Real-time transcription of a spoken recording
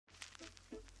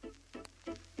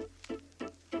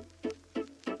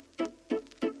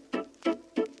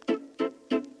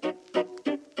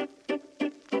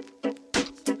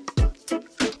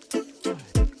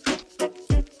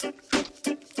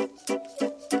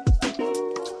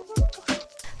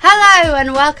Hello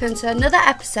and welcome to another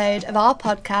episode of our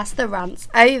podcast, The Rant's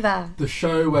Over. The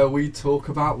show where we talk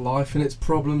about life and its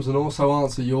problems and also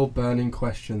answer your burning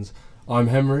questions. I'm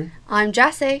Henry. I'm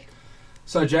Jessie.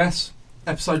 So Jess,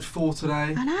 episode 4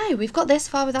 today. I know, we've got this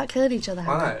far without killing each other.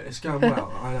 I know, it's going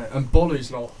well. I know. And Bolly's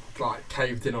not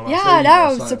caved in on us. Yeah, I know,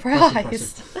 I'm so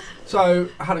surprised. So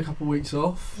I had a couple of weeks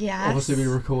off. Yes. Obviously we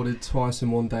recorded twice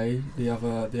in one day the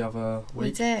other week.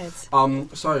 We did. So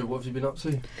what have you been up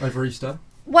to over Easter?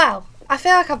 Well, I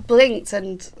feel like I've blinked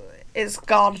and it's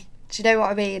gone. Do you know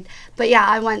what I mean? But yeah,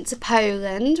 I went to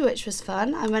Poland, which was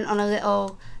fun. I went on a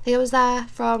little, I think I was there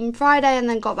from Friday and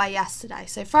then got back yesterday.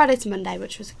 So Friday to Monday,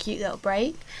 which was a cute little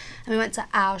break. And we went to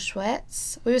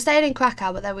Auschwitz. We were staying in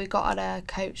Krakow, but then we got on a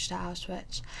coach to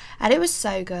Auschwitz. And it was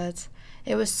so good.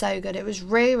 It was so good. It was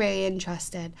really, really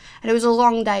interesting. And it was a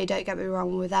long day, don't get me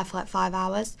wrong. We were there for like 5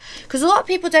 hours. Because a lot of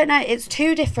people don't know, it's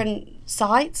 2 different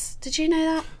sites. Did you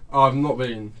know that? I've not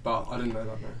been, but I didn't know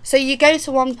that, no. So you go to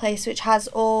one place which has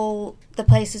all the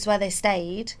places where they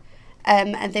stayed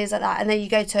and things like that. And then you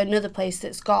go to another place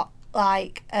that's got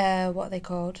like, what are they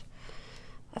called?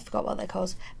 I forgot what they're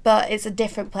called. But it's a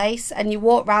different place. And you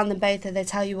walk around them both and they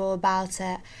tell you all about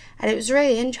it. And it was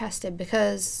really interesting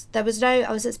because there was no...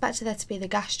 I was expecting there to be the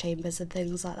gas chambers and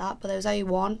things like that. But there was only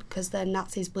one because the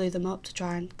Nazis blew them up to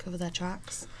try and cover their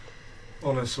tracks.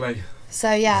 Honestly.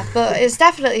 So yeah, but it's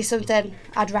definitely something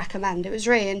I'd recommend. It was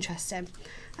really interesting.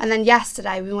 And then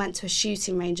yesterday we went to a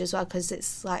shooting range as well because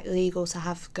it's like legal to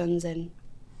have guns in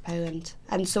Poland.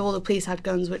 And so all the police had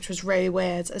guns, which was really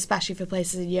weird, especially for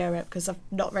places in Europe because I've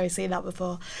not really seen that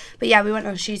before. But yeah, we went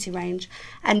on a shooting range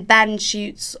and Ben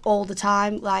shoots all the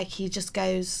time. Like he just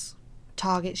goes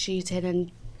target shooting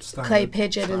and clay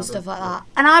pigeon and stuff like that.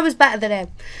 And I was better than him.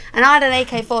 And I had an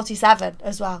AK-47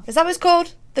 as well. Is that what it's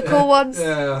called? The cool ones?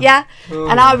 Yeah. Oh,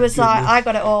 and I was goodness. like, I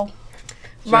got it all.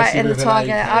 Right Jessie in the with an target.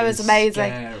 AK I was amazing.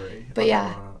 Scary. But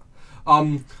yeah.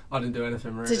 I didn't do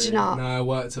anything really. Did you not? No, I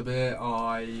worked a bit.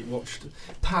 I watched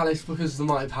Palace because the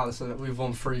Mighty Palace, we've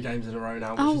won 3 games in a row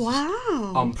now, which is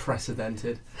just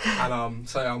unprecedented. And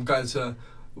so I'm going to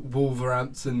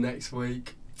Wolverhampton next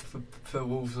week for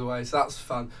Wolves away, so that's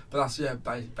fun. But that's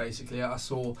basically it. I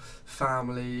saw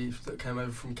family that came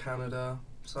over from Canada.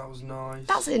 So that was nice.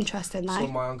 That's interesting, though. Saw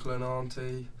my uncle and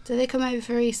auntie. Do they come over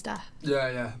for Easter?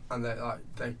 Yeah, and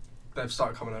they've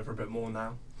started coming over a bit more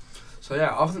now. So yeah,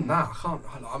 other than that,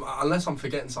 unless I'm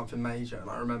forgetting something major, and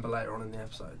I remember later on in the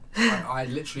episode. I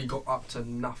literally got up to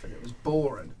nothing. It was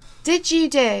boring. Did you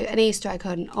do an Easter egg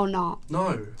hunt or not?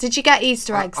 No. Did you get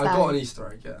Easter eggs I got an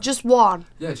Easter egg, yeah. Just one?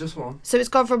 Yeah, just one. So it's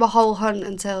gone from a whole hunt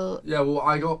until... Yeah,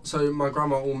 well, so my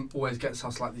grandma always gets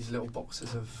us like these little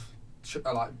boxes of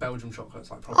like Belgium chocolates,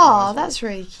 like proper. Oh, that's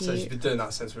really cute. So she's been doing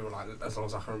that since we were like as long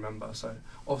as I can remember. So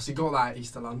obviously got that at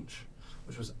Easter lunch,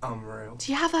 which was unreal.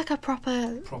 Do you have like a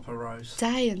proper roast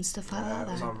day and stuff like that?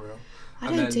 It was unreal.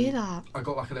 I don't do that. I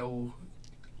got like I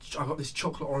got this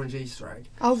chocolate orange Easter egg.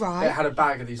 Oh right. It had a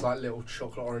bag of these like little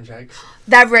chocolate orange eggs.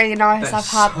 They're really nice. I've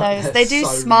had those. They do so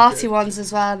Smarty good. ones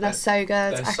as well, and they're so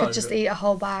good. I so could just good. eat a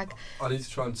whole bag. I need to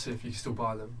try and see if you can still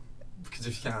buy them. Because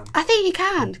if you can. I think you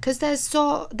can, because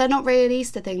they're not really an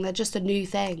Easter thing, they're just a new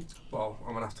thing. Well, I'm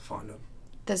going to have to find them.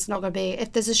 There's not going to be...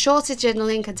 If there's a shortage in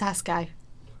Lincoln Tesco,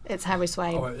 it's Harry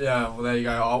Swain. Oh, yeah, well, there you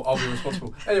go. I'll be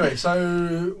responsible. Anyway,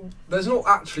 so there's not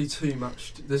actually too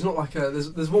much... There's not like a...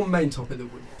 There's one main topic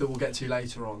that we'll get to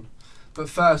later on. But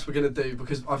first we're going to do,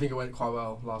 because I think it went quite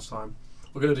well last time,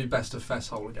 we're going to do Best of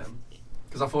Festhole again.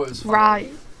 Because I thought it was fun.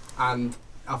 Right. And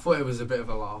I thought it was a bit of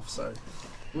a laugh, so...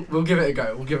 We'll give it a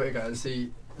go. We'll give it a go and see.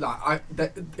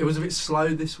 It was a bit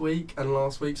slow this week and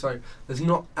last week, so there's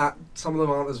not. Some of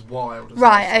them aren't as wild. As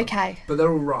right. Okay. But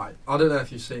they're all right. I don't know if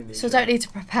you've seen these. So I don't need to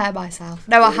prepare myself.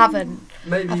 No, I haven't.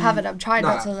 Maybe I haven't. I'm trying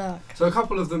not to look. So a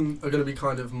couple of them are going to be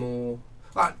kind of more.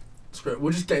 Screw it.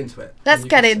 We'll just get into it. Let's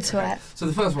get into it. So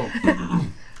the first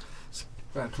one.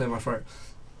 Clear my throat.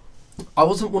 I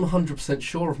wasn't 100%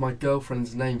 sure of my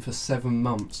girlfriend's name for 7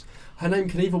 months. Her name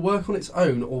can either work on its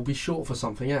own or be short for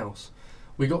something else.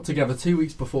 We got together 2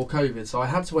 weeks before COVID, so I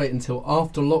had to wait until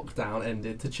after lockdown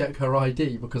ended to check her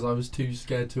ID because I was too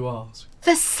scared to ask.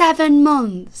 For 7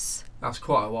 months? That's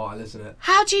quite a while, isn't it?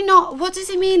 How do you not... What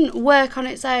does it mean, work on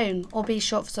its own or be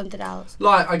short for something else?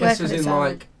 Like, I guess work as in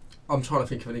like... I'm trying to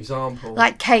think of an example.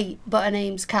 Like Kate, but her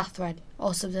name's Catherine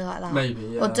or something like that. Maybe,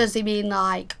 yeah. Or does he mean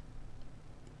like...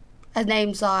 Her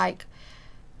name's like...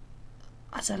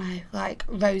 I don't know, like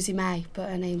Rosie May, but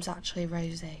her name's actually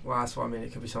Rosie. Well, that's what I mean.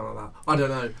 It could be something like that. I don't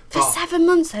know. For 7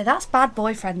 months, though, that's bad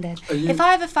boyfriending. If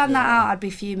I ever found that out, I'd be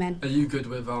fuming. Are you good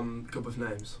with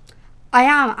names? I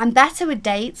am. I'm better with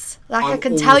dates. Like, I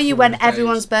can tell you when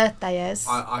everyone's birthday is.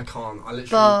 I can't. I literally...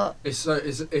 But it's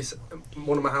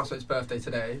one of my housemates' birthday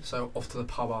today, so off to the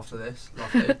pub after this.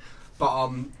 Lovely.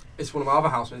 But it's one of my other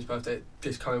housemates' birthday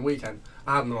this coming weekend.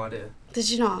 I had no idea. Did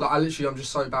you not? Like, I'm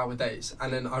just so bad with dates.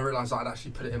 And then I realised that I'd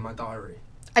actually put it in my diary.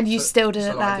 And you still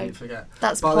didn't know? I didn't forget.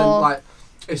 That's poor. But then, like,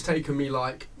 it's taken me,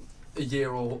 like, a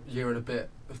year and a bit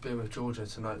of being with Georgia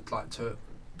to know, like, to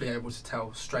be able to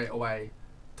tell straight away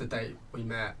the date we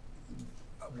met,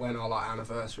 when our, like,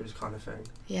 anniversaries kind of thing.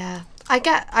 Yeah. I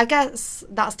guess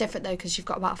that's different, though, because you've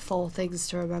got about 4 things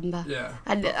to remember. Yeah.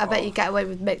 And I bet you get away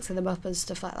with mixing them up and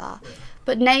stuff like that. Yeah.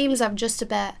 But names, I'm just a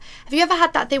bit... Have you ever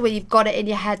had that thing where you've got it in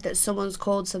your head that someone's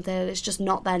called something and it's just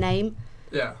not their name?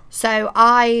 Yeah. So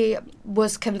I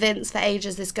was convinced for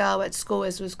ages this girl I went to school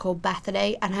with was called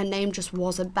Bethany, and her name just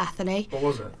wasn't Bethany. What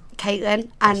was it? Caitlin.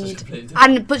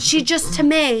 But she just, to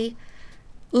me,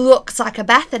 looked like a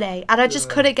Bethany, and I just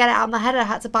couldn't get it out of my head. I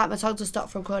had to bite my tongue to stop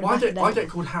from calling Bethany. I get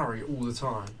called Harry all the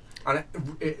time, and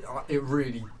it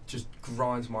really just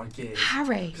grinds my gears.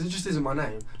 Harry? Because it just isn't my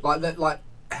name. Like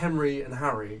Henry and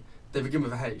Harry, they begin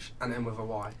with a H and end with a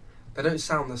Y. They don't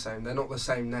sound the same. They're not the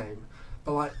same name.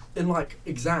 But like in like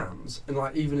exams and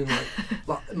like even in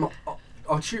like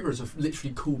our tutors have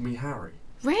literally called me Harry.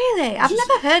 Really? I've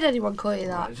never heard anyone call you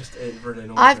that. It really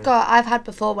annoys me. I've had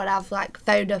before when I've like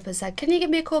phoned up and said, "Can you give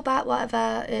me a call back?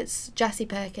 Whatever. It's Jessie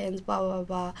Perkins." Blah blah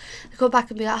blah. They call back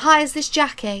and be like, "Hi, is this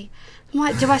Jackie?" I'm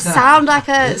like, "Do I sound like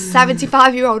a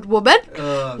 75-year-old woman?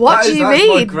 What do you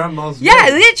mean?" My grandma's name.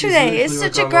 Literally, it's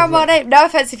such a grandma name. No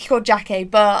offense if you're called Jackie,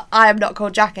 but I am not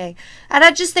called Jackie, and I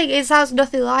just think it sounds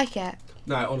nothing like it.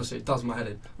 No, honestly, it does my head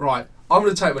in. Right, I'm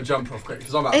going to take my jumper off quick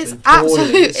because I'm actually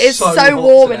boiling. It's so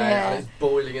warm today, in here. And it's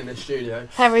boiling in the studio.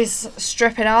 Harry's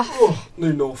stripping off. Oh,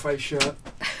 new North Face shirt.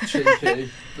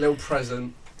 Cheeky. Little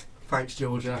present. Thanks,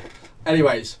 Georgia.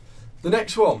 Anyways, the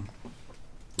next one.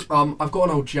 I've got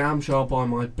an old jam jar by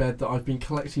my bed that I've been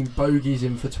collecting bogeys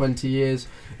in for 20 years.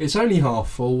 It's only half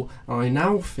full, and I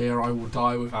now fear I will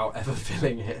die without ever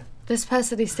filling it. This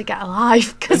person needs to get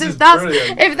alive, because if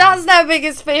that's their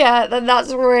biggest fear, then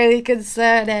that's really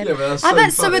concerning. Yeah, but that's I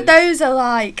bet so some of those are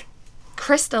like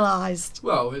crystallised.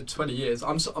 Well, in 20 years,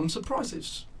 I'm surprised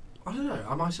it's... I don't know.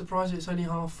 Am I surprised it's only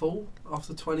half full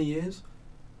after 20 years?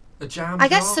 A jam jar? I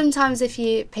guess sometimes if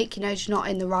you pick your nose, you're not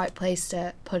in the right place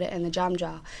to put it in the jam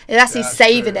jar. Unless he's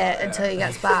saving it until he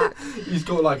gets back. He's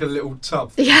got like a little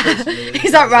tub. Yeah.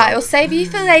 He's like, right, I'll save you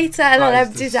for later, and then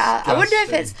empties it out. I wonder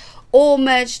if it's all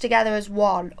merged together as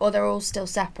one, or they're all still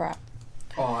separate.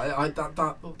 Oh,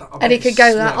 and he could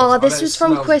go like, "Oh, this was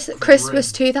from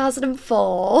Christmas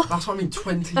 2004." That's what I mean,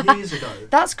 20 years ago.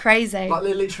 That's crazy. Like,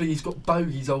 literally, he's got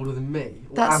bogeys older than me,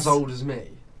 or as old as me.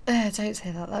 Don't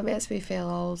say that. That makes me feel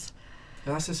old.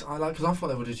 Yeah, that's just because I thought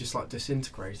they would have just like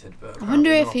disintegrated. But I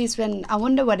wonder if he's been. I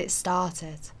wonder when it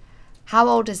started. How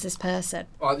old is this person?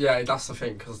 Yeah, that's the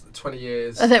thing, because 20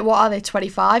 years... What are they,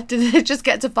 25? Did they just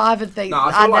get to 5 and think, no,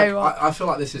 I feel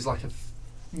like this is like a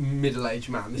middle-aged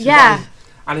man.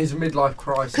 And his midlife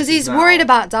crisis. Because he's worried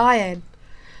about dying.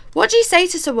 What do you say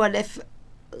to someone if,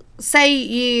 say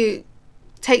you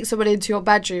take someone into your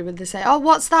bedroom and they say, "Oh,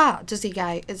 what's that?" Does he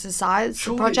go, "It's a science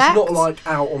project"? It's not like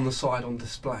out on the side on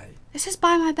display. It says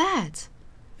by my bed.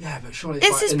 Yeah, but surely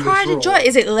it's his pride and joy.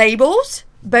 Is it labelled?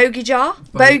 Bogey jar?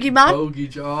 Bogey man? Bogey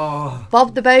jar.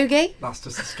 Bob the bogey? That's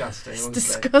just disgusting. It's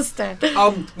disgusting.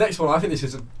 Next one. I think this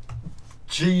is a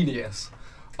genius.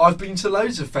 I've been to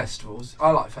loads of festivals. I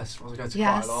like festivals. I go to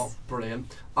quite a lot.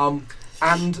 Brilliant.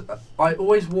 And I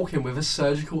always walk in with a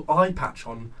surgical eye patch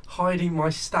on, hiding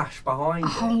my stash behind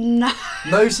it. Oh no.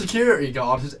 No security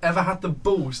guard has ever had the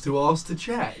balls to ask to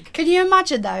check. Can you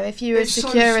imagine though if you were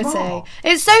security? So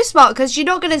it's so smart because you're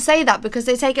not going to say that because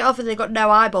they take it off and they've got no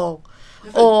eyeball.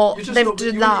 Yeah, or they've done that.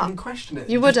 You wouldn't even question it.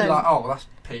 You wouldn't. Just be like, "Oh, that's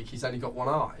peak. He's only got one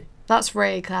eye." That's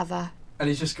really clever. And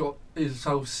he's just got his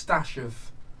whole stash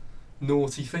of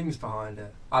naughty things behind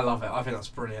it. I love it. I think that's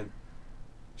brilliant.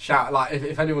 Shout, like,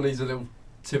 if anyone needs a little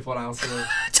tip on how to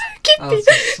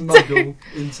smuggle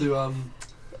into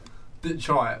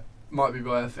try it. Might be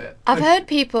worth it. I've heard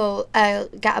people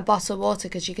get a bottle of water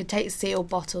because you can take sealed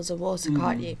bottles of water,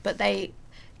 can't you? But they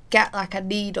get like a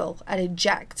needle and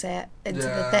inject it into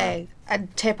the thing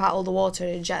and tip out all the water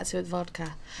and inject it with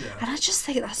vodka. Yeah. And I just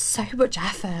think that's so much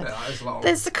effort. Yeah, that is a lot.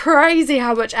 It's crazy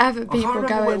how much effort people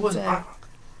go into.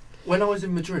 When I was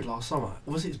in Madrid last summer,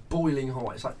 it's boiling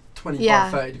hot. It's like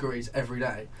 25, 30 degrees every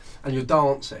day. And you're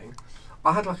dancing.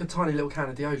 I had like a tiny little can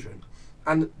of deodorant.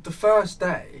 And the first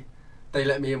day, they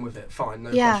let me in with it. Fine,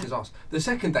 no questions asked. The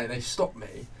second day, they stopped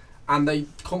me. and they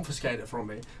confiscated it from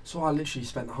me. So I literally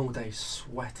spent the whole day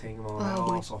sweating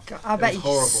my ass off. God, I bet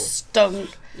you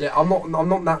stunk. Yeah, I'm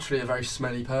not naturally a very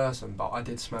smelly person, but I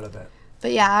did smell a bit.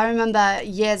 But yeah, I remember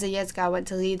years and years ago I went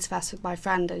to Leeds Fest with my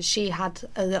friend, and she had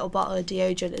a little bottle of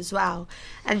deodorant as well.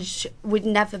 And we'd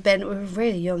never been, we were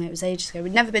really young, it was ages ago,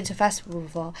 we'd never been to a festival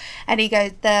before. And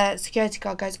the security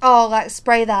guard goes, oh, like,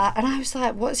 spray that. And I was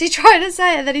like, what's he trying to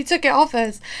say? And then he took it off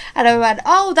us. And I went,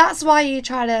 oh, that's why you're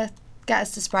trying to get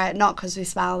us to spray it, not because we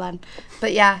smell then.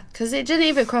 But yeah, because it didn't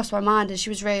even cross my mind, and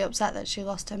she was really upset that she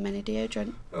lost her mini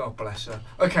deodorant. Oh, bless her.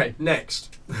 Okay,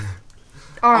 next.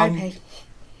 R.I.P.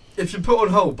 If you're put on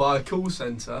hold by a call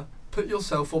centre, put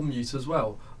yourself on mute as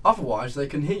well. Otherwise, they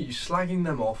can hear you slagging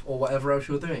them off or whatever else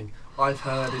you're doing. I've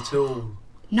heard it all.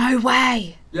 No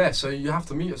way. Yeah, so you have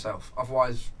to mute yourself.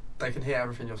 Otherwise, they can hear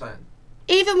everything you're saying.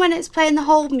 Even when it's playing the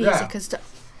whole music and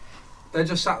stuff? They're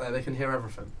just sat there, they can hear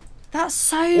everything. That's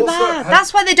so bad.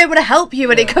 That's why they don't want to help you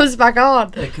when it comes back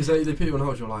on. Yeah, because they put you on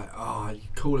hold, you're like, you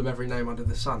call them every name under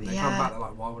the sun. They come back, they're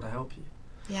like, why would I help you?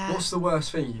 Yeah. What's the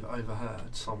worst thing you've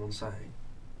overheard someone saying?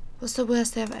 What's the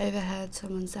worst thing I've overheard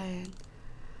someone saying?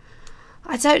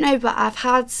 I don't know, but I've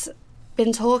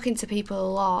been talking to people a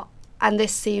lot, and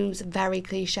this seems very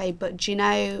cliche, but do you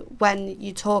know when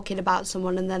you're talking about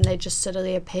someone and then they just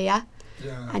suddenly appear?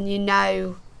 Yeah. And you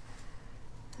know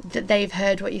that they've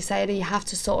heard what you're saying, and you have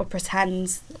to sort of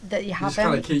pretend that you haven't.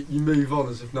 Just kind of you move on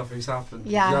as if nothing's happened.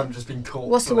 Yeah. You haven't just been caught.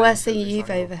 What's the worst thing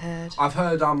you've overheard? I've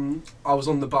heard, I was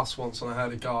on the bus once and I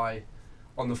heard a guy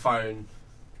on the phone,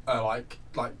 like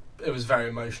it was very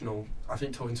emotional. I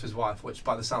think talking to his wife, which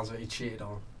by the sounds of it, he cheated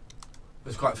on. It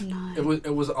was quite. No.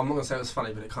 It was. I'm not gonna say it was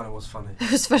funny, but it kind of was funny.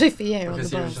 It was funny for you. Because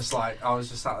he was just like, I was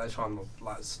just sat there trying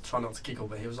not to giggle,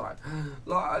 but he was like,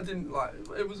 I didn't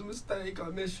it was a mistake. I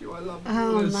miss you. I love you.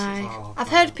 Oh my! I've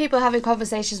heard people having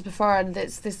conversations before, and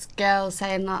it's this girl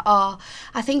saying like, oh,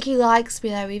 I think he likes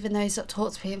me though, even though he's not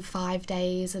talked to me in 5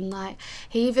 days, and like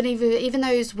he even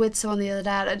though he's with someone the other day,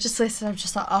 and I just listen. I'm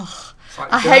just like, oh.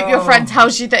 Like, I hope your friend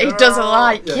tells you that he doesn't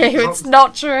like you. It's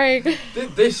not true.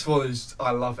 This one is.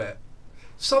 I love it.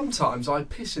 Sometimes I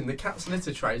piss in the cat's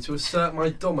litter tray to assert my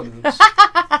dominance.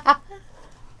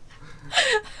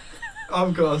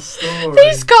 I've got a story.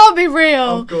 These can't be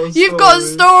real. You've got a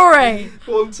story.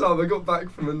 One time I got back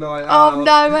from a night out. Oh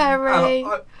no, Harry.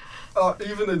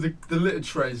 Even though the litter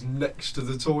tray is next to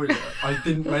the toilet, I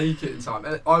didn't make it in time.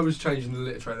 And I was changing the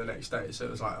litter tray the next day, so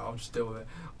it was like, I'll just deal with it.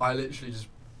 I literally just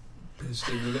pissed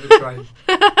in the litter tray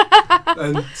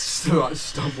and still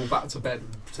stumbled back to bed.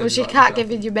 Was your cat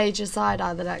giving you major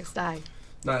side-eye the next day?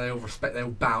 No, they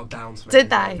all bowed down to me. Did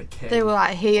they? They were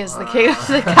like, he is the king of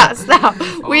the cats now.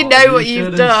 We know what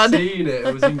you've done. Seen it.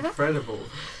 It was incredible.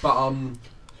 But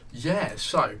yeah,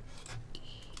 so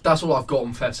that's all I've got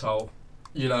on Fetol.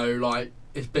 You know, like,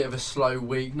 it's a bit of a slow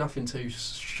week, nothing too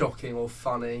shocking or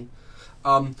funny.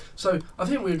 So I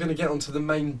think we're going to get onto the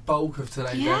main bulk of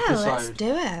today's episode. Yeah, let's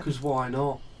do it. Because why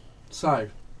not? So,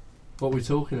 what are we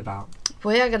talking about?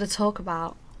 We are going to talk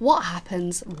about what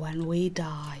happens when we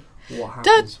die. What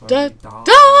happens when we die?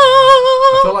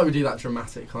 I feel like we do that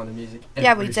dramatic kind of music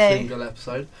every single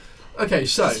episode. Okay,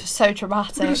 so it's so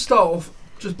dramatic. We're going to start off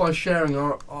just by sharing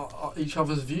our each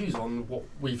other's views on what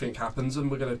we think happens,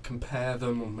 and we're going to compare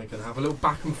them, and we're going to have a little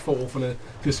back and forth and a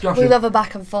discussion. We love a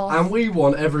back and forth. And we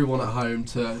want everyone at home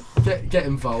to get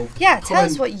involved. Yeah, tell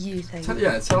us what you think.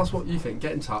 Tell us what you think.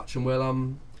 Get in touch, and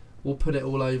we'll put it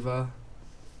all over.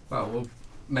 Well, we'll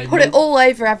maybe put it all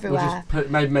over everywhere. We'll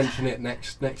just maybe mention it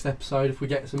next episode if we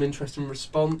get some interesting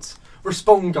response.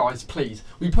 Respond, guys, please.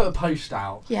 We put a post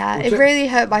out. Yeah, it really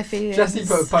hurt my feelings. Jessie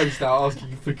put a post out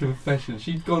asking for confession.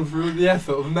 She'd gone through the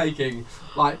effort of making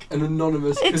like an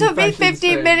anonymous confession. It took me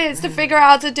 15 minutes to figure out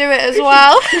how to do it as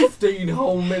well. 15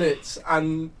 whole minutes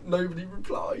and nobody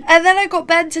replied. And then I got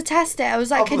Ben to test it. I was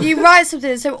like, can you write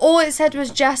something? So all it said was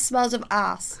Jess smells of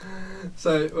ass.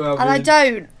 So, and I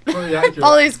don't.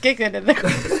 Ollie's giggling in the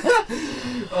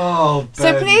Oh,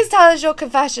 Ben. So please tell us your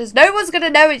confessions. No one's going to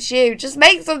know it's you. Just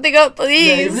make something up, please.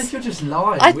 Yeah, even if you're just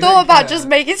lying. I thought about just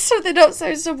making something up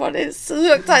so someone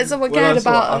looked like someone cared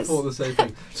about us. I thought the same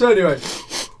thing. So anyway,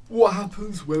 what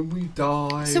happens when we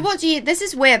die? So this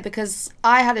is weird because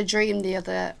I had a dream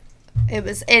it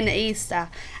was in Easter,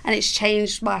 and it's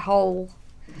changed my whole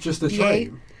Just a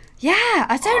dream? Yeah,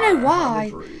 I don't know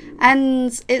why.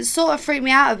 And it sort of freaked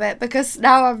me out a bit because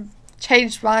now I've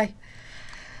changed my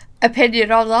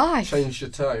opinion on life. Changed your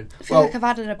tone. I feel like I've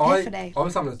had an epiphany. I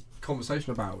was having a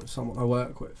conversation about it with someone I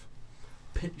work with.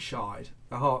 Pitch-side.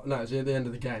 It was at the end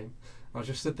of the game. I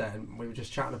just stood there and we were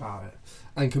just chatting about it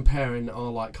and comparing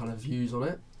our like kind of views on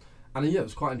it. And it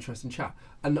was quite an interesting chat.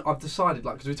 And I've decided,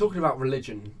 like, because we're talking about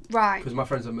religion. Right. Because my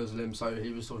friend's a Muslim, so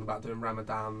he was talking about doing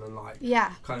Ramadan and, like,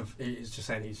 kind of, he's just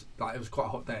saying he's, like, it was quite a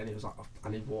hot day and he was like, oh, I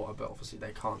need water, but obviously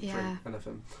they can't drink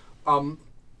anything.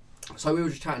 So we were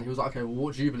just chatting. He was like, okay, well,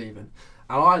 what do you believe in?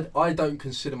 And I don't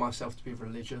consider myself to be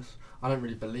religious. I don't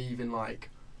really believe in, like,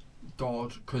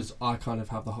 God, because I kind of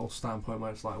have the whole standpoint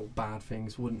where it's like all bad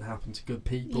things wouldn't happen to good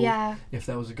people if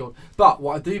there was a God. But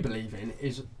what I do believe in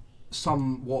is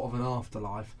somewhat of an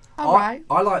afterlife. I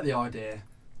like the idea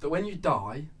that when you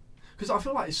die, because I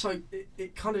feel like it's so,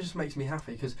 it kind of just makes me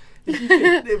happy, because if you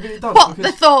think, it really does. What,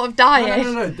 the thought of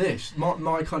dying? No, this,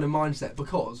 my kind of mindset,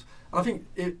 because I think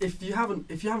if you haven't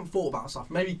thought about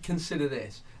stuff, maybe consider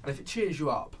this, and if it cheers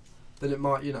you up, then it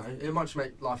might just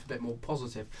make life a bit more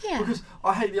positive. Yeah. Because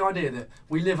I hate the idea that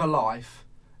we live a life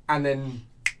and then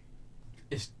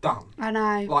it's done. I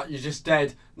know. Like, you're just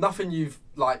dead. Nothing you've,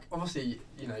 like, obviously,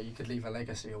 you could leave a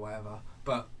legacy or whatever,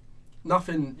 but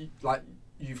nothing, like,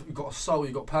 you've got a soul,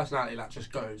 you've got personality that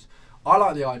just goes. I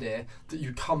like the idea that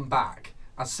you come back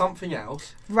as something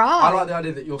else. Right. I like the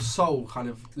idea that your soul kind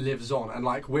of lives on, and,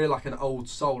 like, we're like an old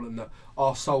soul, and that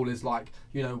our soul is like,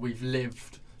 we've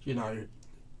lived,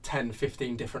 10,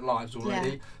 15 different lives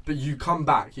already, but you come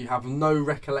back, you have no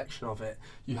recollection of it,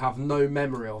 you have no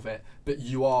memory of it, but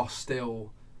you are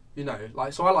still,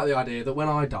 so I like the idea that when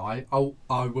I die,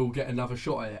 I will get another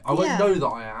shot at it. I won't know that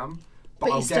I am, but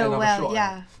I'll get another shot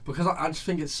at it. Because I just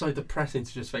think it's so depressing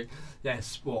to just think,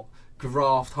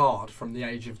 graft hard from the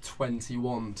age of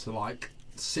 21 to like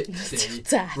 60,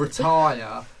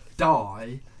 retire,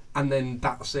 die, and then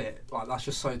that's it. Like, that's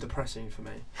just so depressing for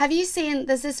me. Have you seen,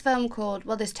 there's this film called,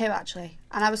 well, there's two actually,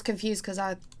 and I was confused because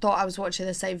I thought I was watching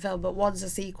the same film, but one's a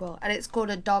sequel, and it's called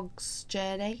A Dog's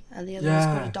Journey, and the other one's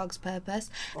called A Dog's Purpose.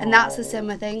 And that's a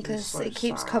similar thing, because it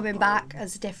keeps coming back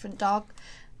as a different dog,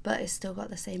 but it's still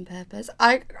got the same purpose.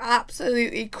 I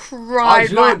absolutely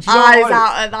cried my eyes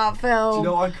out at that film. Do you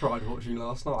know what I cried watching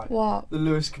last night? What? The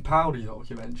Lewis Capaldi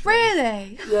documentary.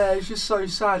 Really? Yeah, it's just so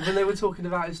sad. When they were talking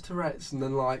about his Tourette's, and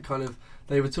then like kind of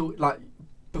they were talking like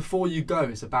Before You Go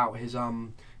is about his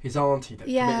auntie that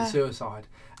committed suicide.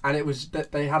 And it was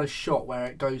that they had a shot where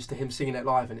it goes to him singing it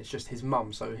live, and it's just his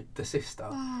mum, so the sister,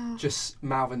 just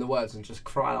mouthing the words and just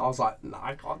crying. I was like, no,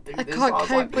 I can't do this. I can't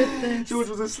cope with this. George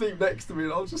was asleep next to me,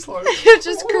 and I was just like, you're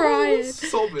just crying.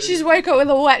 Sobbing. She's woke up with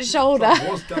a wet shoulder. Like,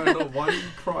 what's going on? Why are you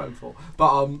crying for?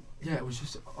 But it was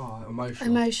just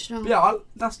emotional. But yeah,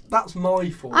 that's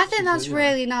my fault. I think that's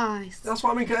really nice. That's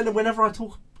what I mean. And whenever I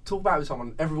talk about it with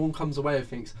someone, everyone comes away and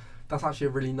thinks that's actually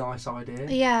a really nice idea.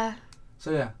 Yeah.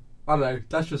 So yeah. I don't know,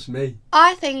 that's just me.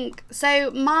 I think, so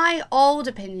my old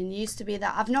opinion used to be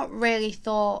that I've not really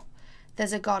thought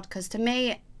there's a God, because to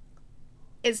me,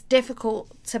 it's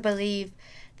difficult to believe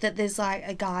that there's like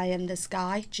a guy in the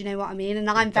sky. Do you know what I mean? And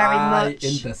I'm very much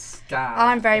in the sky.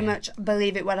 I'm very much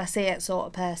believe it when I see it sort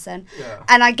of person. Yeah.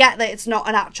 And I get that it's not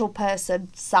an actual person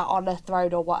sat on a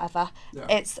throne or whatever. Yeah.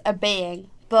 It's a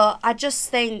being. But I just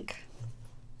think,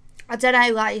 I don't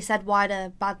know, like you said, why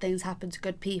do bad things happen to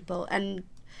good people? And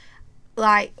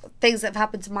like things that have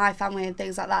happened to my family and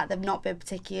things like that, they've not been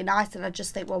particularly nice, and I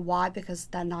just think, well, why? Because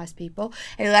they're nice people,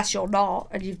 unless you're not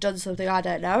and you've done something I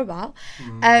don't know about.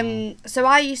 So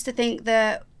I used to think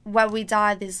that when we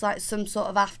die there's like some sort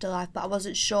of afterlife, but I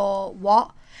wasn't sure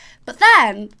what. But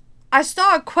then I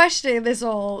started questioning this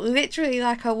all literally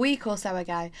like a week or so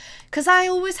ago, because I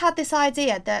always had this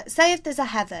idea that, say if there's a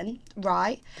heaven,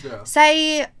 right? Yeah.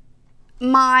 Say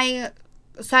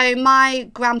my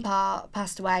grandpa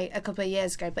passed away a couple of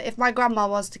years ago, but if my grandma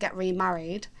was to get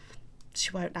remarried,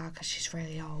 she won't now because she's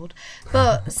really old.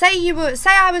 But say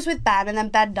I was with Ben and then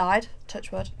Ben died.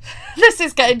 Touch wood. This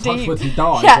is getting deep. Touch wood he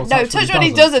dies. Yeah, no, touch wood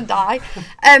he doesn't die.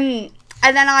 And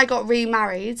then I got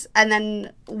remarried, and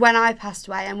then when I passed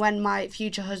away and when my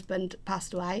future husband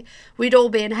passed away, we'd all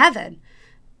be in heaven.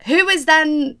 Who is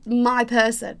then my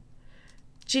person?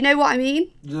 Do you know what I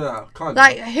mean? Yeah, kind of.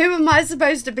 Like, who am I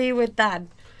supposed to be with then?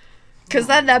 Because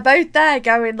then they're both there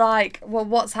going like, well,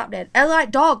 what's happening? And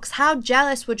like dogs, how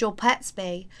jealous would your pets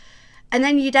be? And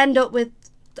then you'd end up with,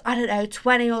 I don't know,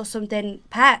 20 or something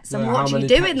pets. And what do you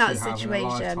do in that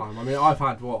situation? I mean, I've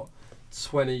had,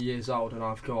 20 years old, and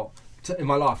I've got, in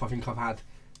my life, I think I've had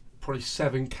probably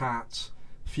 7 cats,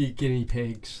 a few guinea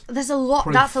pigs. There's a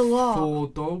lot. That's a lot. 4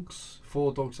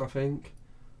 dogs, I think.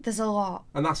 There's a lot.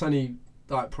 And that's only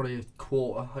like probably a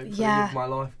quarter, hopefully, of my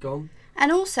life gone.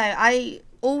 And also, I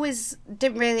always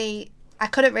couldn't really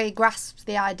grasp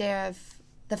the idea of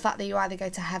the fact that you either go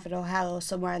to heaven or hell or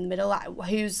somewhere in the middle. Like,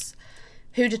 who's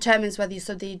who determines whether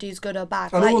something you do is good or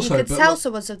bad? And like, also, you could tell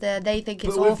someone something, they think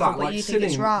it's awful, that, but you think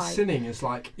it's right. Sinning is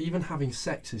like, even having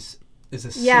sex is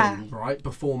a sin, right,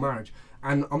 before marriage.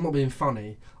 And I'm not being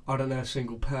funny, I don't know a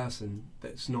single person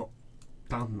that's not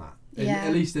done that.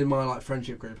 At least in my like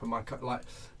friendship group, and my like,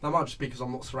 that might just be because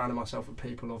I'm not surrounding myself with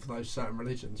people of those certain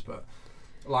religions, but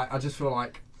like I just feel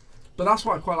like, but that's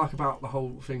what I quite like about the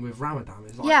whole thing with Ramadan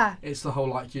is like, it's the whole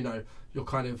like, you know, you're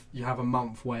kind of, you have a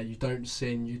month where you don't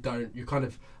sin, you kind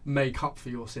of make up for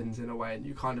your sins in a way, and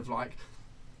you kind of like,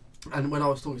 and when I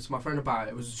was talking to my friend about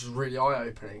it, it was just really eye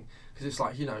opening, because it's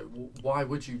like, you know, why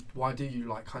do you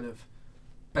like kind of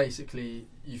basically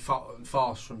you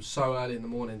fast from so early in the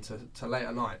morning to late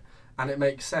at night, and it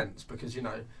makes sense because, you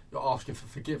know, you're asking for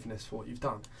forgiveness for what you've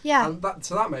done. Yeah. And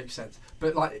that makes sense.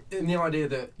 But like in the idea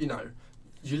that, you know,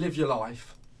 you live your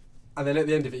life, and then at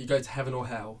the end of it you go to heaven or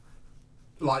hell.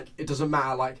 Like it doesn't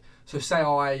matter. Like, so say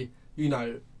I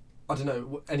don't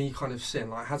know, any kind of sin,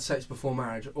 like had sex before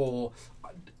marriage or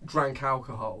drank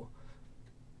alcohol.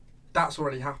 That's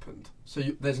already happened, so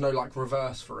there's no like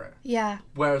reverse for it. Yeah.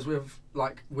 Whereas with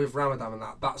Ramadan and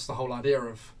that's the whole idea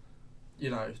of, you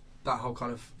know, that whole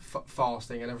kind of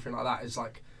fasting and everything like that is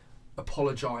like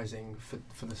apologising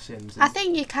for the sins. I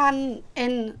think you can,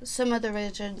 in some other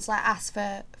religions, like ask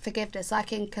for forgiveness.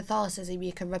 Like in Catholicism,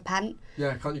 you can repent.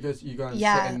 Yeah, can't you go and sit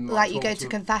and like you go to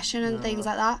confession and things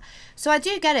like that. So I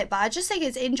do get it, but I just think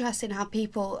it's interesting how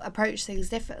people approach things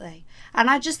differently, and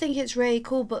I just think it's really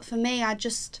cool. But for me, I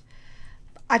just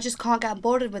can't get on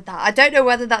board with that. I don't know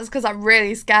whether that's because I'm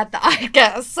really scared that I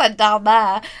get sent down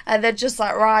there and they're just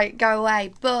like, right, go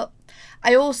away. But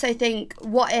I also think,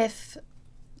 what if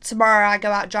tomorrow I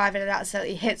go out driving and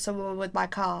accidentally hit someone with my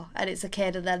car and it's a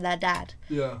kid and then they're dead?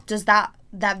 Yeah. Does that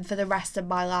then for the rest of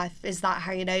my life, is that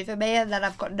hanging over me and then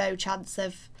I've got no chance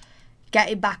of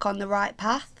getting back on the right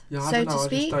path, so to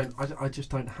speak? I just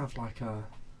don't have like a...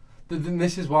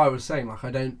 This is why I was saying, like,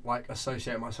 I don't like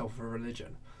associate myself with a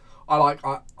religion. I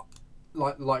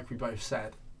like we both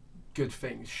said, good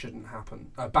things shouldn't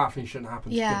happen. Bad things shouldn't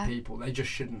happen to good people. They just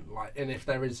shouldn't. Like, and if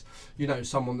there is, you know,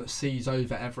 someone that sees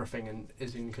over everything and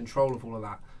is in control of all of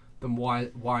that, then why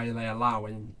are they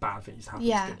allowing bad things to happen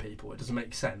to good people? It doesn't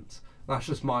make sense. That's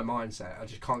just my mindset. I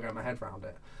just can't get my head around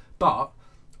it. But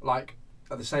like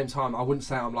at the same time, I wouldn't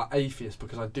say I'm like atheist,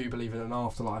 because I do believe in an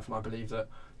afterlife, and I believe that,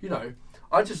 you know,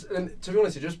 and to be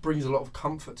honest, it just brings a lot of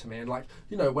comfort to me. And like,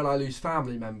 you know, when I lose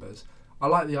family members, I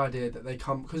like the idea that they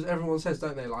come, because everyone says,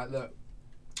 don't they, like that,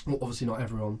 well, obviously not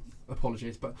everyone,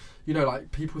 apologies, but, you know,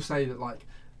 like people say that, like,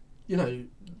 you know,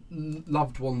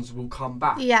 loved ones will come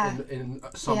back in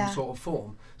some sort of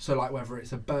form. So like whether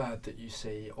it's a bird that you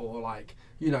see, or like,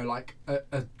 you know, like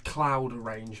a cloud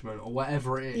arrangement or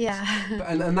whatever it is. Yeah.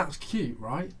 And that's cute,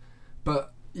 right?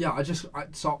 But yeah, I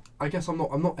guess I'm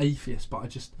not atheist,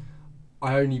 but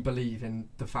I only believe in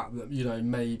the fact that, you know,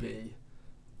 maybe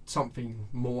something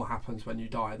more happens when you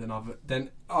die than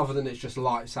other than it's just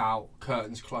lights out,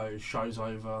 curtains closed, show's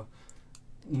over.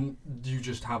 You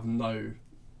just have no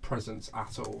presence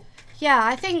at all. Yeah,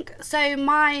 I think so.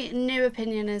 My new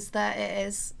opinion is that it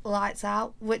is lights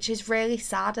out, which is really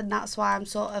sad, and that's why I'm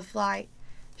sort of like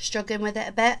struggling with it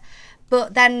a bit.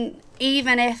 But then,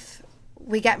 even if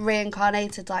we get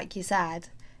reincarnated, like you said,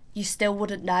 you still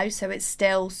wouldn't know, so it's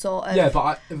still sort of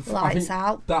I think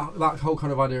out. That whole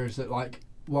kind of idea is that, like,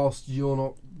 whilst you're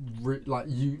not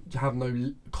you have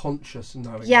no conscious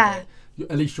knowing of it,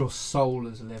 at least your soul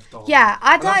has lived on. Yeah,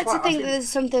 I'd like to think that there's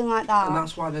something like that. And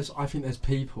that's why I think there's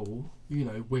people, you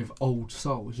know, with old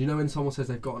souls. You know, when someone says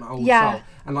they've got an old soul,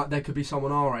 and like there could be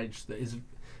someone our age that is,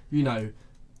 you know,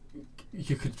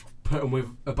 you could put them with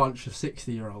a bunch of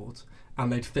 60-year-olds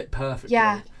and they'd fit perfectly.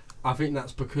 Yeah. I think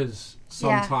that's because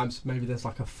sometimes maybe there's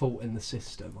like a fault in the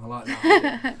system. I like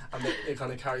that. And it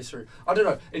kind of carries through. I don't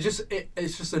know. It's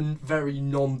just a very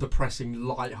non-depressing,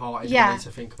 light-hearted way to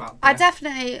think about death. I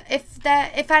definitely,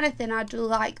 if anything, I'd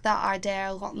like that idea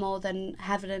a lot more than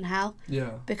heaven and hell.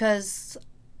 Yeah. Because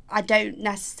I don't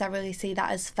necessarily see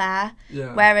that as fair.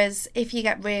 Yeah. Whereas if you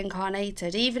get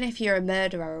reincarnated, even if you're a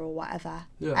murderer or whatever,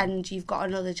 and you've got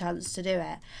another chance to do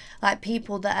it, like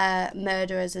people that are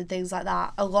murderers and things like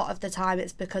that, a lot of the time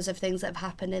it's because of things that have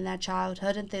happened in their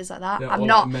childhood and things like that. Yeah, I'm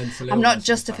not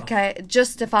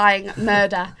justifying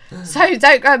murder, so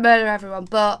don't go murder everyone.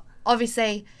 But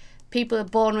obviously, people are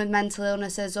born with mental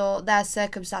illnesses, or their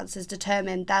circumstances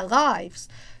determine their lives.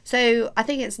 So I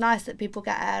think it's nice that people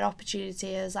get an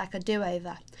opportunity as like a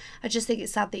do-over. I just think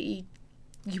it's sad that you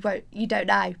don't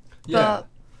know. Yeah. But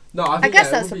no, I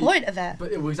guess that's the point of it.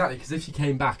 But exactly, because if you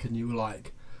came back and you were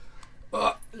like,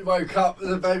 you woke up as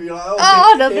a baby, you're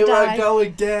like, another here day. I go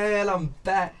again, I'm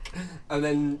back. And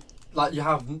then like you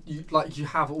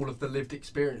have all of the lived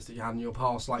experience that you had in your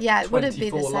past, like it 24 wouldn't be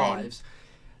the same. lives.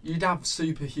 You'd have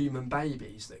superhuman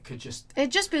babies that could just...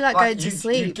 It'd just be like going to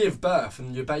sleep. You'd give birth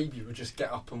and your baby would just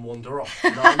get up and wander off.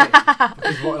 You know what I mean?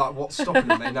 Because what's stopping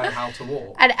them? They know how to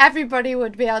walk. And everybody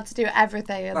would be able to do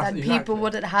everything, and then exactly. people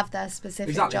wouldn't have their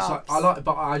specific jobs. So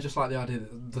I just like the idea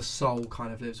that the soul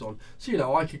kind of lives on. So, you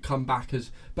know, I could come back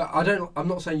as... But I'm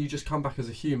not saying you just come back as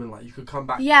a human. Like, you could come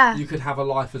back... Yeah. You could have a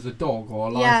life as a dog, or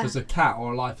a life as a cat,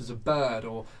 or a life as a bird,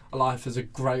 or a life as a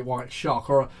great white shark,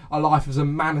 or a life as a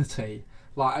manatee.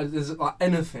 Like, there's like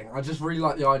anything. I just really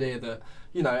like the idea that,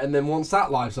 you know, and then once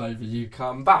that life's over, you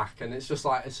come back, and it's just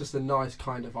a nice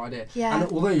kind of idea. Yeah.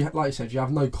 And although, like you said, you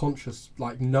have no conscious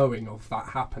like knowing of that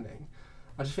happening,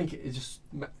 I just think it just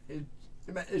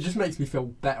makes me feel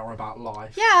better about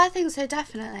life. Yeah, I think so,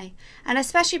 definitely, and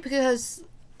especially because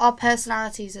our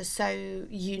personalities are so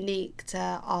unique to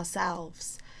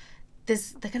ourselves. They're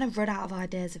going to run out of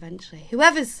ideas eventually.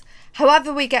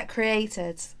 However we get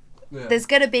created. Yeah. There's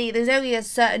only a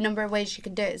certain number of ways you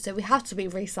can do it, so we have to be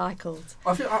recycled.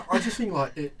 I just think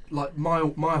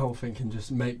my whole thinking just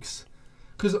makes,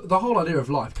 because the whole idea of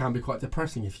life can be quite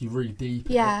depressing if you read deep.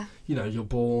 Yeah. You know, you're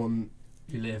born,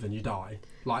 you live, and you die.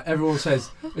 Like everyone says,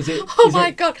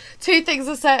 God, 2 things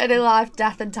are certain in life: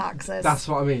 death and taxes. That's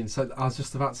what I mean. So I was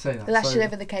just about to say that. Unless you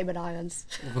live in the Cayman Islands.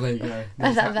 Well, there you go.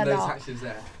 No taxes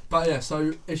there. But yeah,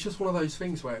 so it's just one of those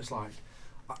things where it's like,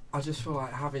 I just feel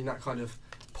like having that kind of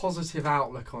positive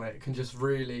outlook on it can just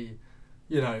really,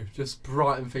 you know, just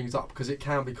brighten things up, because it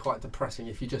can be quite depressing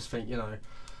if you just think, you know,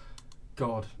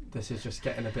 God, this is just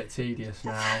getting a bit tedious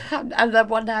now. And then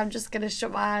one day I'm just going to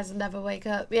shut my eyes and never wake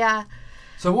up. Yeah.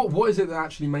 So what is it that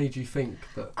actually made you think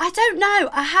that? I don't know.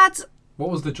 What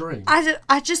was the dream?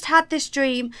 I just had this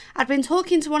dream. I'd been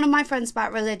talking to one of my friends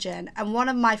about religion, and one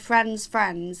of my friends'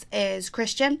 friends is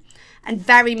Christian and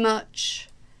very much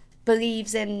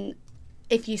believes in,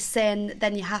 if you sin,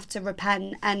 then you have to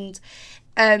repent, and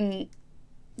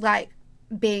like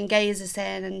being gay is a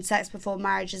sin and sex before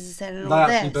marriage is a sin and all this.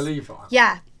 They actually believe that?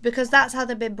 Yeah, because that's how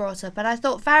they've been brought up. And I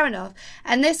thought, fair enough.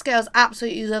 And this girl's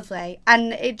absolutely lovely.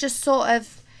 And it just sort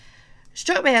of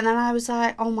struck me, and then I was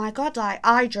like, oh my God, like,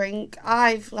 I drink,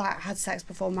 I've like had sex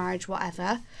before marriage,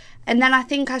 whatever. And then I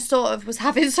think I sort of was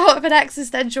having sort of an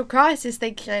existential crisis,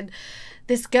 thinking,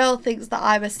 this girl thinks that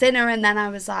I'm a sinner, and then I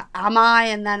was like, am I?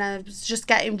 And then I was just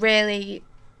getting really,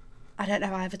 I don't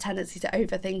know, I have a tendency to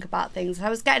overthink about things, and I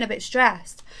was getting a bit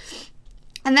stressed.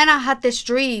 And then I had this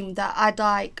dream that I'd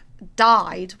like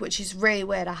died, which is really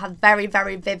weird. I had very,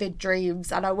 very vivid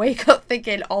dreams, and I wake up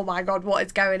thinking, oh my God, what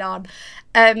is going on?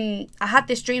 I had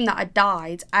this dream that I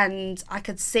died, and I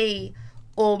could see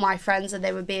all my friends, and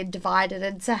they were being divided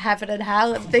into heaven and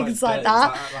hell and things like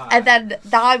that. And then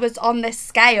I was on this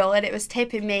scale, and it was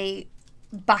tipping me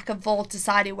back and forth,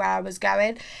 deciding where I was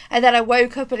going. And then I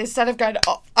woke up, and instead of going,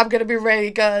 oh, I'm going to be really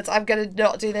good, I'm going to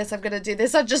not do this, I'm going to do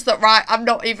this, I just thought, right, I'm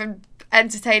not even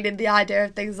entertaining the idea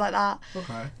of things like that.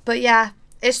 Okay. But yeah,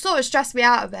 it sort of stressed me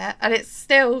out a bit, and it's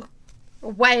still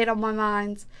weighing on my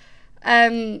mind.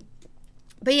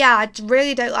 But yeah, I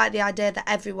really don't like the idea that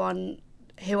everyone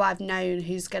who I've known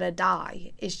who's going to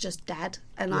die is just dead,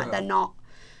 and like they're not.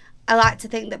 I like to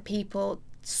think that people's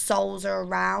souls are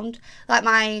around. Like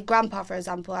my grandpa, for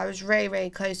example, I was really,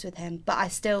 really close with him, but I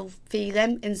still feel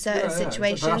him in certain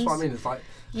situations. But that's what I mean. It's like,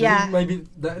 maybe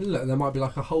there might be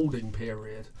like a holding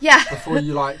period. Yeah. Before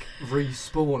you like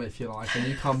respawn, if you like, and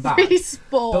you come back.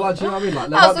 Respawn. But like, do you know what I mean? Like,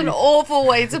 that's an awful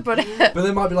way to put it. But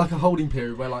there might be like a holding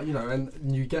period where, like, you know,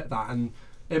 and you get that, and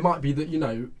it might be that, you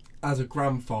know, as a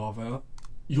grandfather,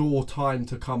 your time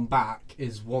to come back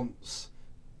is once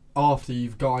after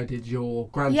you've guided your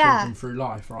grandchildren through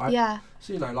life, right? Yeah.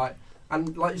 So, you know, like,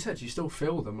 and like you said, you still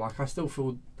feel them. Like, I still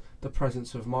feel the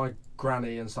presence of my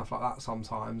granny and stuff like that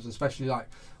sometimes, especially like,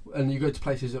 and you go to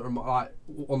places that are like,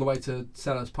 on the way to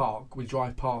Sellers Park, we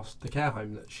drive past the care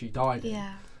home that she died in.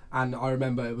 And I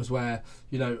remember it was where,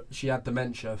 you know, she had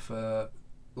dementia for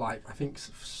like, I think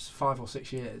 5 or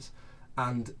 6 years.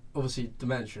 And obviously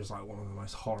dementia is like one of the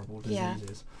most horrible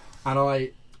diseases. And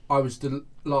I was the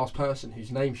last person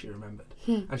whose name she remembered.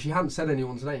 And she hadn't said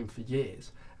anyone's name for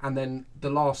years. And then it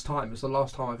was the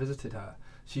last time I visited her,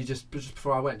 she just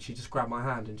before I went, she just grabbed my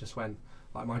hand and just went,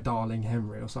 like, my darling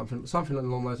Henry, or something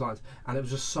along those lines. And it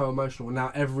was just so emotional. And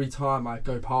now every time I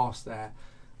go past there,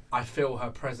 I feel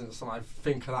her presence, and I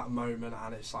think of that moment,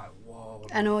 and it's like, whoa.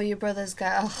 And all your brothers go,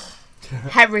 oh.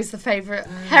 Henry's the favourite.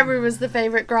 Henry was the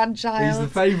favourite grandchild. He's the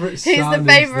favourite son. He's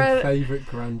the favourite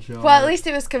grandchild. Well, at least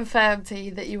it was confirmed to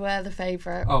you that you were the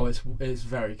favourite. Oh, it's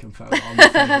very confirmed. I'm the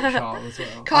favourite child as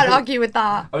well. Can't argue with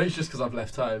that. I think it's just because I've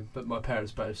left home, but my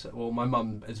parents both said, well, my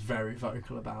mum is very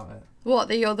vocal about it. What,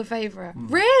 that you're the favourite?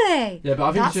 Really? Yeah, but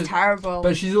I think that's terrible.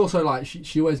 But she's also like,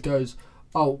 she always goes,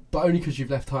 oh, but only because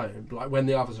you've left home, like when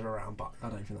the others are around. But I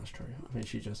don't think that's true. I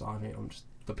think I'm just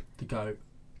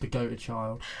the goated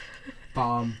child.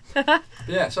 But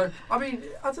yeah, so I mean,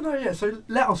 I don't know. Yeah, so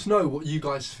let us know what you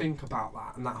guys think about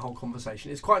that and that whole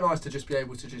conversation. It's quite nice to just be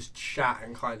able to just chat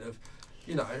and kind of,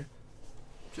 you know,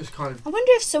 just kind of. I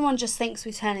wonder if someone just thinks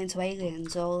we turn into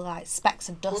aliens or like specks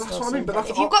of dust. Well, that's or what something. I mean, but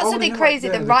if you've got something crazy,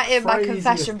 then write it in my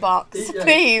confession box,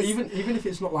 please. Even if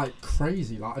it's not like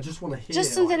crazy, like I just want to hear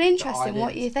just something interesting.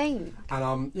 What you think?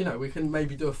 And you know, we can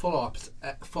maybe do a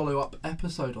follow up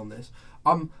episode on this.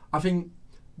 I think.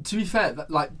 To be fair,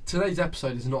 like today's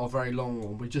episode is not a very long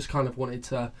one. We just kind of wanted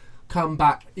to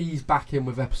ease back in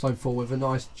with episode 4 with a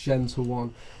nice gentle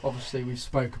one. Obviously, we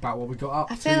spoke about what we got up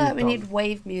to. I feel like we need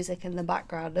wave music in the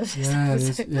background of this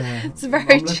episode. It's very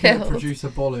I'm looking chill. At producer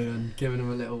Bolu and giving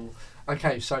him a little.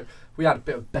 Okay, so we had a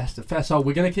bit of best of fair. So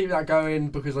we're going to keep that going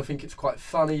because I think it's quite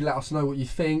funny. Let us know what you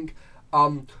think.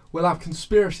 We'll have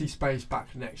Conspiracy Space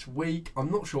back next week.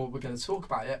 I'm not sure what we're going to talk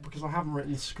about yet because I haven't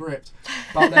written the script,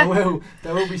 but there will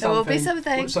be something. There will be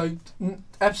something. So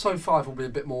episode 5 will be a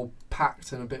bit more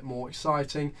packed and a bit more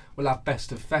exciting. We'll have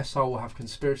Best of Fessol, we'll have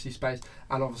Conspiracy Space,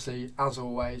 and obviously, as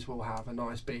always, we'll have a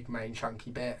nice big main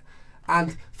chunky bit.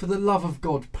 And for the love of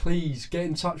God, please get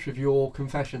in touch with your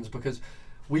confessions because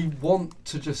we want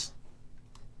to just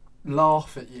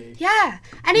laugh at you. Yeah,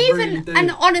 and even and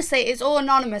honestly, it's all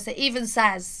anonymous. It even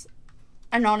says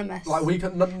anonymous. Like we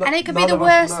can, and it could be the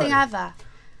worst thing ever.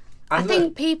 And I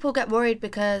think people get worried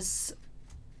because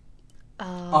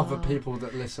other people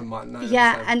that listen might know.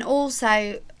 Yeah, and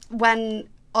also when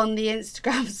on the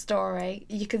Instagram story,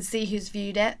 you can see who's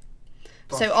viewed it.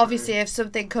 That's so obviously if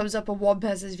something comes up and one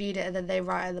person's viewed it and then they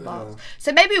write in the box.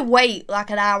 So maybe wait like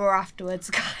an hour afterwards,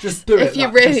 guys. Just do it. If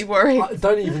you're really worried.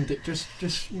 Don't even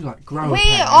just like grow We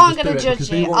aren't going to judge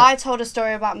you. I told a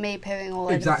story about me pooing all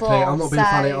over the floor. Exactly. I'm not being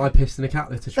funny. I pissed in a cat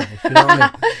litter tray. You know what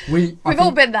I mean? We've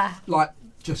all been there. Like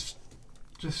just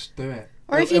do it.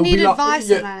 Or if you need advice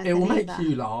on anything, it will make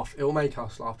you laugh. It will make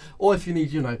us laugh. Or if you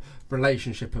need,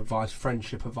 relationship advice,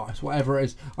 friendship advice, whatever it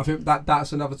is. I think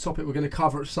that's another topic we're going to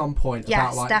cover at some point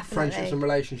about like definitely. Friendships and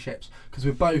relationships because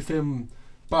we're both in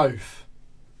both.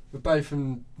 We're both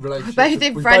in relationships. We're both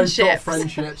in friendships. Both got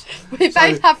friendships. We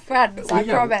both have friends. I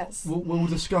promise. We'll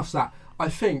discuss that. I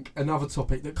think another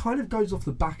topic that kind of goes off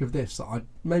the back of this that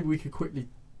maybe we could quickly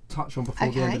touch on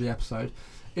before the end of the episode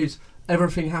is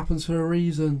everything happens for a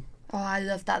reason. Oh, I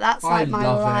love that. That's like my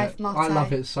life motto. I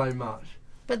love it so much.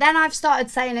 But then I've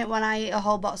started saying it when I eat a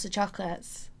whole box of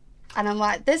chocolates. And I'm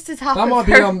like, this is how that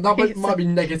might be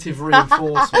negative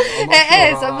reinforcement.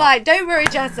 It is. I'm like, don't worry,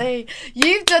 Jessie.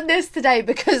 You've done this today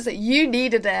because you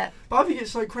needed it. But I think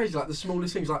it's so crazy, like the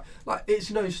smallest things. Like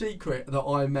it's no secret that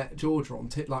I met Georgia on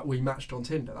like we matched on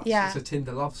Tinder. It's a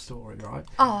Tinder love story, right?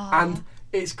 And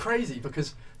it's crazy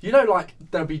because like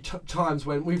there'll be times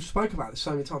when we've spoken about this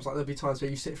so many times. Like there'll be times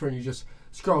where you sit through and you just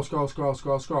scroll,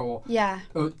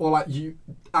 or like you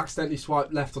accidentally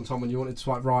swipe left on someone you wanted to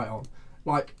swipe right on.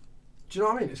 Like, do you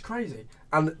know what I mean? It's crazy.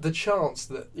 And the chance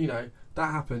that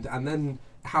that happened, and then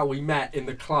how we met in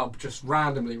the club just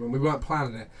randomly when we weren't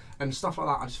planning it and stuff like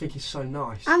that. I just think it's so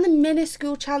nice. And the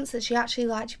minuscule chance that she actually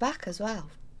liked you back as well.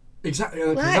 Exactly,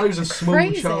 because those are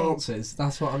small chances.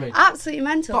 That's what I mean. Absolutely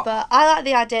mental. But I like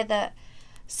the idea that,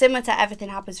 similar to everything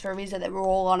happens for a reason, that we're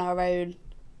all on our own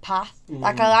path.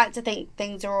 Like, I like to think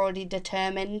things are already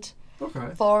determined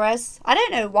for us. I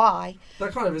don't know why.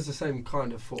 That kind of is the same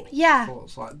kind of thought. Yeah.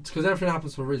 Thoughts, like, because everything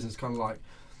happens for a reason. It's kind of like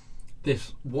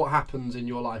this. What happens in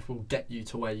your life will get you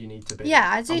to where you need to be. Yeah,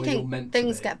 I do think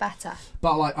things get better.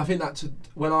 But like, I think that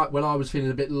when I was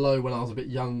feeling a bit low when I was a bit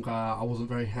younger, I wasn't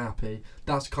very happy.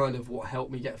 That's kind of what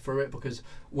helped me get through it, because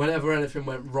whenever anything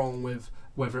went wrong with,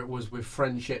 whether it was with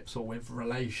friendships or with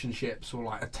relationships or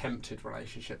like attempted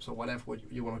relationships or whatever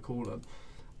you want to call them,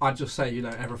 I'd just say,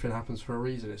 everything happens for a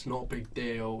reason. It's not a big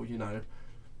deal,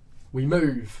 We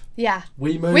move. Yeah.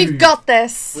 We move. We've got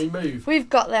this. We move. We've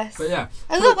got this. But yeah.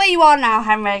 And look where you are now,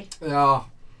 Henry. Yeah.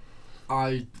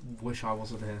 I wish I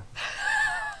wasn't here.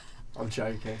 I'm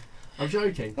joking.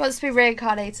 Wants to be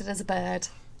reincarnated as a bird.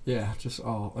 Yeah, just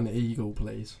an eagle,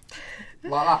 please.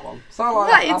 Like that one. Sound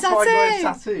like that's why I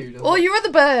got tattooed. All your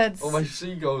other birds. All my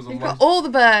seagulls on You've got all the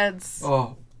birds.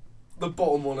 Oh, the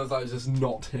bottom one of those is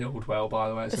not healed well, by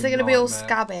the way. Is it going to be all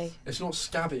scabby? It's not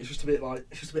scabby. It's just a bit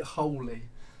holy.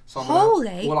 So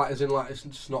holy? Well, like, as in, like, it's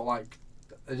just not like.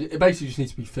 It basically just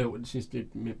needs to be filtered. It just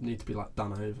needs to be like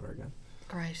done over again.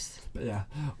 Gross. But yeah.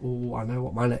 Oh, I know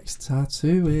what my next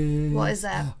tattoo is. What is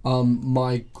that?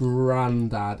 My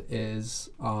granddad is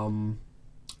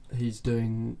he's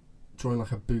drawing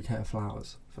like a bouquet of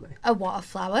flowers for me. A what of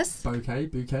flowers? Bouquet.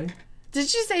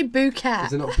 Did you say bouquet?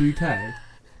 Is it not bouquet?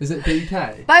 Is it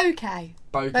bouquet? Bouquet.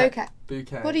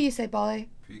 Bouquet. What do you say, Bolly?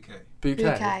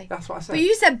 Bouquet. That's what I said. But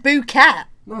you said bouquet.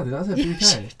 No, I didn't. I said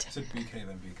bouquet. I said bouquet,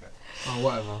 then bouquet.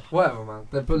 Oh, whatever, man.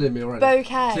 They're bullying me already.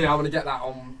 Bouquet. See, I'm gonna get that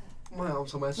on my arm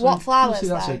somewhere. So what flowers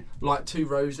though? Like 2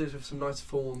 roses with some nice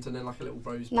thorns and then like a little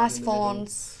rose. Nice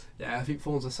fawns. Yeah, I think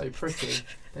fawns are so pretty.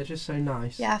 They're just so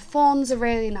nice. Yeah, fawns are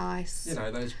really nice. You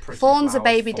know, those pretty fawns flowers, are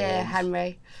baby deer,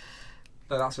 Henry.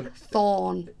 No, that's an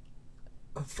fawn.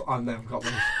 I've never got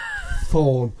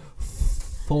one.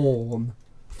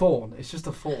 Fawn. It's just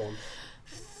a fawn.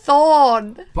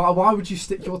 Thorn. But why would you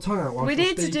stick your tongue out while we you're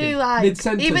need speaking? to do like,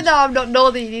 mid-sentence. Even though I'm not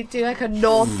northern, you need to do like a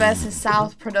north versus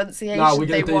south pronunciation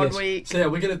thing one week. So yeah,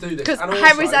 we're going to do this. Because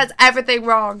Henry says everything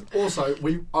wrong. Also,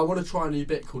 I want to try a new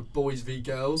bit called Boys v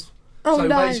Girls. Oh so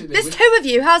no, there's 2 of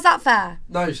you, how's that fair?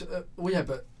 No, well yeah,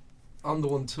 but I'm the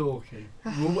one talking.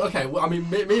 Well, okay, well, I mean,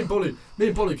 me and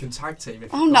Bolly can tag team.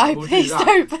 Oh no, please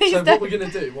don't. So what we're going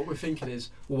to do, what we're thinking is,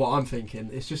 well, what I'm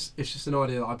thinking, it's just an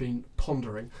idea that I've been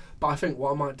pondering. But I think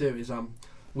what I might do is,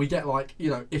 we get like, you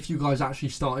know, if you guys actually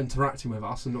start interacting with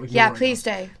us and not ignoring please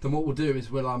us, do. Then what we'll do is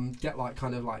we'll get like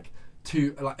kind of like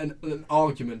an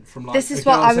argument from like. This is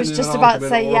what I was just about to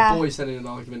say. Or yeah. a boy sending an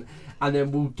argument, and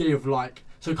then we'll give like.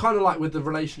 So kind of like with the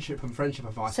relationship and friendship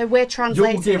advice. So we're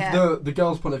translating You'll give the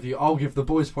girl's point of view, I'll give the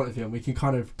boy's point of view, and we can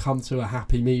kind of come to a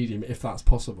happy medium if that's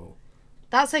possible.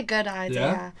 That's a good idea.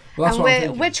 Yeah? Well, that's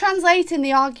and we're translating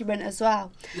the argument as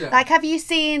well. Yeah. Like, have you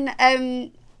seen...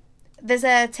 there's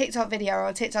a TikTok video or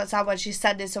a TikTok sound when she's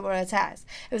sending someone a text.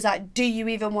 It was like, do you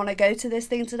even want to go to this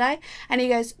thing today? And he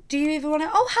goes, do you even want to...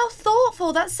 Oh, how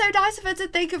thoughtful. That's so nice of her to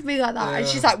think of me like that. Yeah. And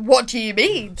she's like, what do you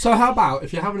mean? So how about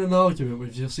if you're having an argument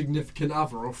with your significant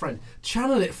other or friend,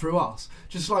 channel it through us.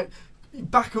 Just like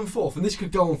back and forth. And this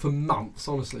could go on for months,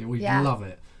 honestly. We'd love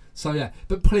it. So yeah,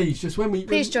 but please, just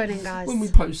please join in, guys. When we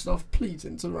post stuff, please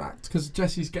interact. Because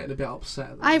Jessie's getting a bit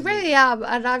upset. I really am.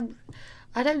 And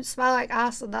I don't smell like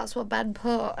ass, and that's what Ben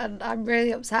put, and I'm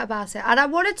really upset about it. And I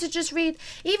wanted to just read,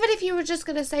 even if you were just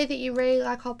going to say that you really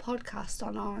like our podcast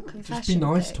on our confession. Just be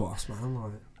nice to us, man.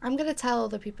 Like, I'm going to tell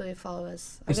the people who follow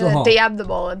us. I'm going to DM them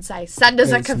all and say, send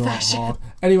us a confession. Not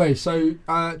hard. Anyway, so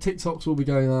TikToks will be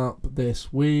going up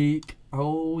this week.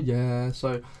 Oh, yeah.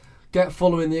 So get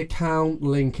following the account,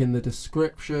 link in the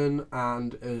description,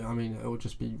 and I mean, it will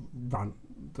just be rants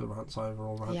over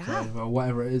or rants over or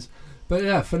whatever it is. But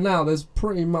yeah, for now, there's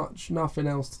pretty much nothing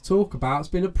else to talk about. It's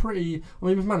been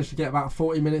we've managed to get about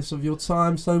 40 minutes of your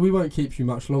time, so we won't keep you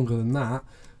much longer than that.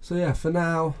 So yeah, for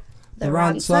now, the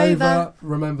rant's over.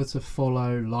 Remember to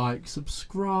follow, like,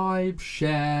 subscribe,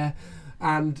 share,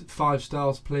 and 5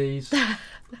 stars, please.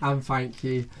 And thank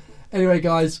you. Anyway,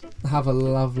 guys, have a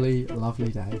lovely, lovely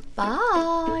day.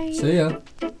 Bye. See ya.